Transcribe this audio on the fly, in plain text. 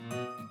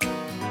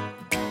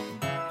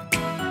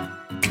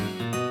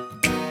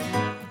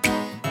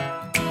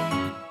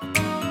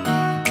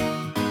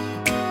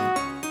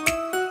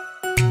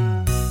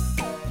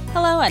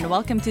and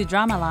welcome to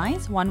Drama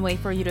Lines, one way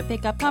for you to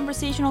pick up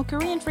conversational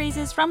Korean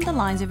phrases from the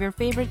lines of your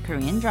favorite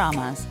Korean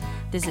dramas.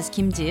 This is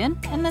Kim Ji-eun,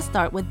 and let's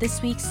start with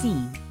this week's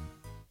scene.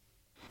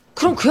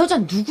 그럼 그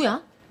여자는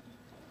누구야?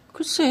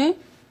 글쎄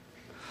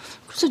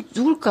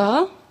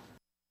누굴까?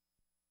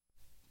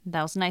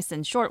 That was nice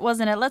and short,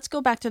 wasn't it? Let's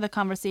go back to the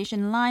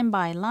conversation line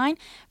by line.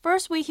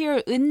 First, we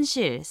hear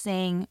은실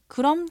saying,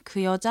 그럼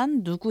그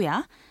여잔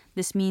누구야?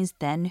 This means,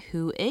 then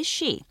who is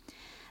she?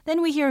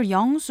 Then we hear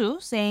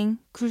영수 saying,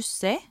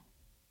 글쎄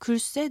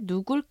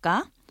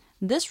누굴까?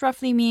 This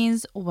roughly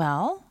means,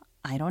 well,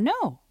 I don't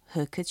know.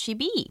 Who could she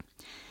be?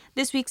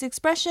 This week's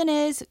expression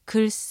is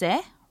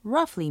글쎄,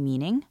 roughly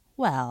meaning,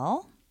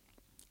 well.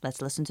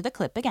 Let's listen to the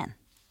clip again.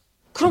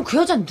 그럼 그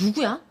여자는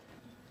누구야?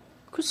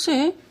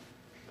 글쎄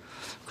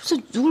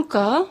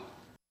누굴까?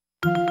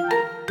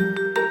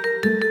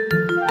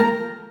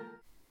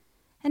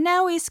 And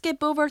now we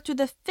skip over to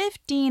the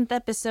 15th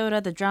episode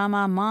of the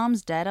drama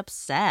Mom's Dead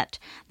Upset.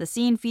 The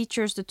scene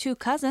features the two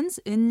cousins,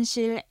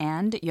 Eunsil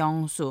and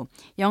Yongsoo.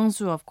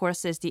 Yongsoo, of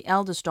course, is the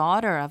eldest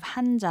daughter of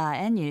Hanja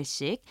and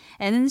Ilsik,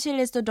 and Eunsil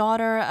is the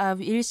daughter of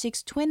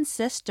Ilsik's twin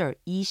sister,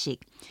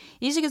 Ishik.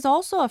 Ishik is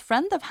also a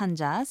friend of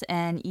Hanja's,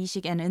 and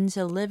Ishik and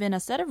Eunsil live in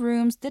a set of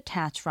rooms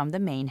detached from the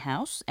main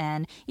house,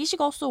 and Ishik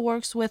also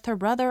works with her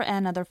brother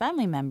and other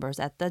family members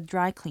at the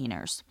dry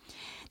cleaners.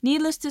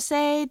 Needless to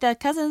say, the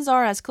cousins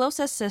are as close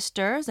as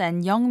sisters,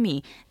 and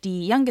Youngmi, the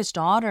youngest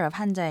daughter of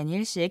Hanja and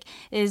Ilsik,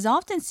 is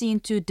often seen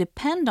to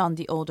depend on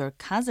the older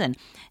cousin,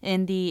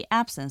 in the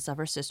absence of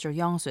her sister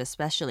Yongsoo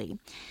especially.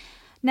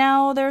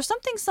 Now, there's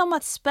something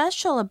somewhat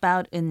special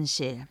about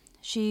Eunsil.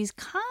 She's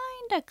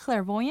kind of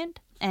clairvoyant,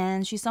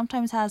 and she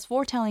sometimes has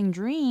foretelling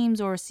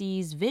dreams or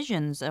sees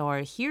visions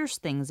or hears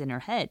things in her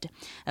head.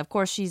 Of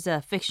course, she's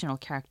a fictional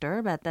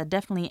character, but that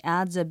definitely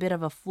adds a bit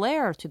of a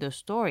flair to the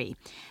story.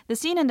 The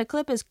scene in the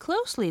clip is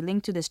closely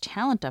linked to this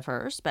talent of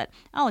hers, but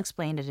I'll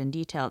explain it in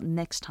detail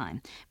next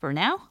time. For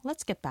now,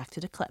 let's get back to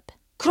the clip.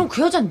 그럼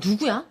그 여자는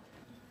누구야?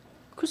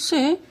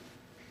 글쎄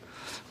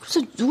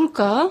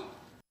누굴까?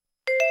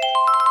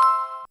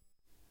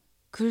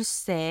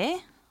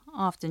 글쎄,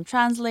 often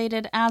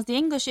translated as the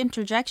English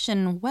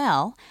interjection,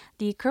 well,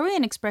 the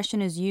Korean expression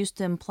is used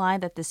to imply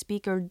that the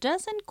speaker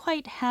doesn't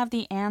quite have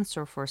the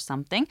answer for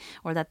something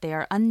or that they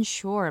are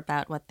unsure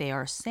about what they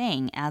are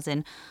saying, as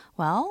in,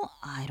 well,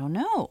 I don't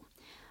know.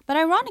 But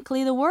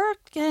ironically, the word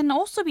can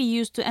also be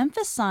used to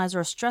emphasize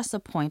or stress a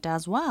point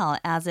as well,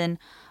 as in,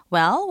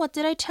 well, what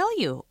did I tell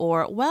you?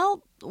 Or,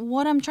 well,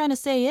 what I'm trying to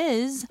say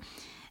is...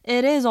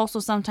 It is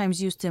also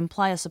sometimes used to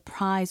imply a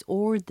surprise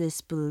or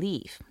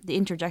disbelief. The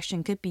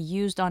interjection could be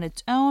used on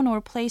its own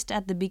or placed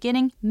at the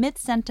beginning,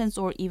 mid-sentence,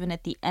 or even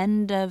at the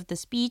end of the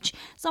speech,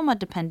 somewhat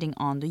depending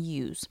on the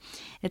use.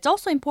 It's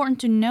also important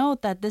to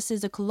note that this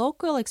is a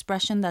colloquial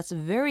expression that's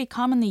very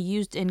commonly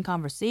used in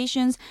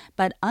conversations,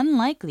 but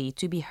unlikely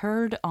to be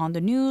heard on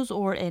the news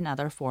or in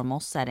other formal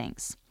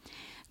settings.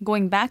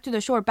 Going back to the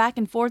short back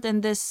and forth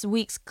in this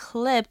week's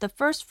clip, the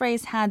first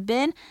phrase had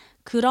been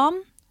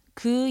그럼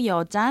그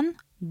여잔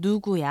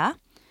누구야?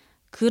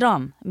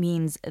 그럼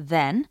means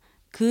then.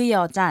 그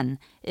여잔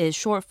is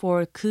short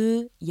for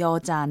그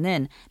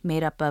여자는,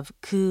 made up of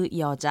그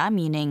여자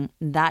meaning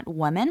that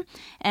woman,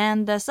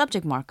 and the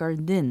subject marker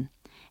는.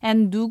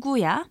 And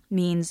누구야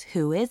means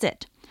who is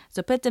it.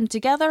 So put them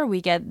together,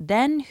 we get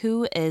then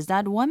who is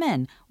that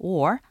woman,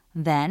 or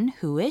then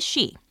who is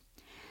she.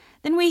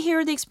 Then we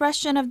hear the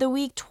expression of the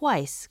week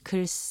twice,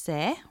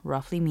 글쎄,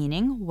 roughly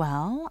meaning,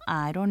 well,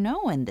 I don't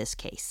know in this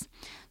case.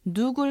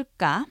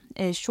 누굴까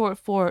is short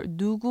for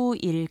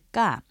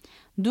누구일까.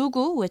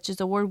 누구, which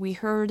is a word we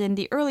heard in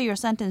the earlier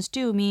sentence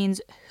too,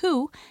 means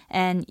who,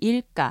 and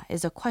일까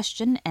is a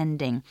question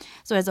ending.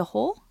 So as a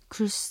whole,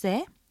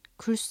 글쎄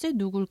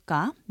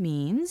누굴까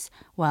means,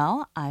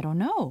 well, I don't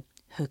know.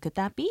 Who could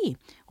that be?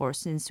 Or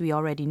since we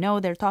already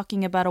know they're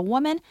talking about a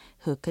woman,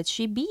 who could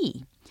she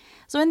be?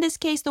 So in this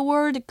case, the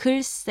word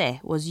글쎄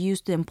was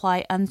used to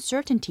imply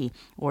uncertainty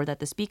or that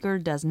the speaker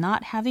does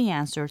not have the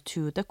answer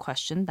to the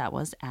question that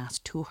was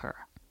asked to her.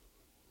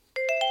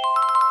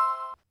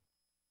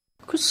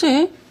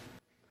 글쎄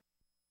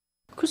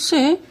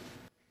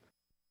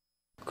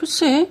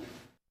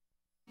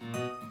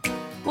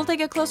We'll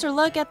take a closer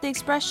look at the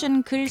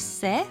expression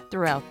글쎄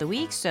throughout the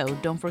week, so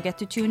don't forget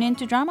to tune in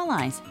to Drama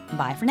Lines.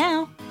 Bye for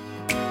now.